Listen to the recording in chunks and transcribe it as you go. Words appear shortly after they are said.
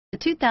The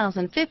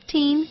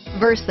 2015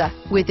 Versa.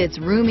 With its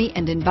roomy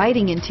and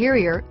inviting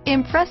interior,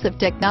 impressive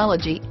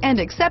technology, and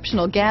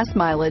exceptional gas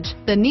mileage,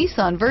 the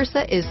Nissan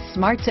Versa is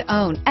smart to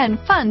own and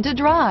fun to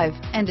drive,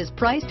 and is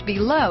priced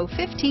below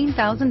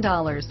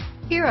 $15,000.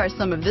 Here are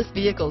some of this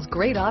vehicle's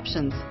great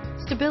options: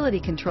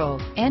 stability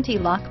control,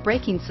 anti-lock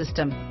braking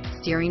system,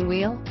 steering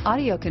wheel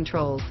audio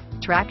controls,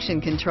 traction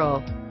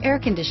control, air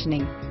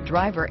conditioning,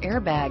 driver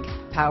airbag,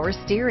 power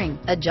steering,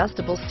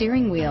 adjustable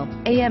steering wheel,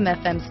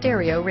 AM/FM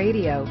stereo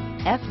radio,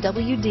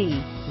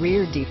 FWD,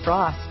 rear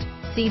defrost,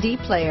 CD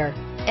player,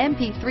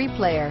 MP3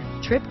 player,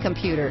 trip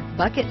computer,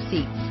 bucket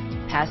seats,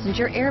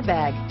 passenger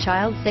airbag,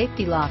 child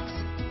safety locks,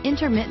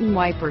 intermittent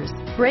wipers,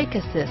 brake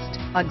assist,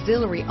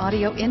 auxiliary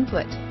audio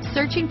input.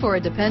 Searching for a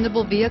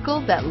dependable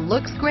vehicle that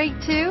looks great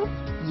too?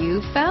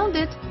 You found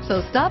it,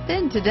 so stop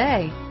in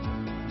today.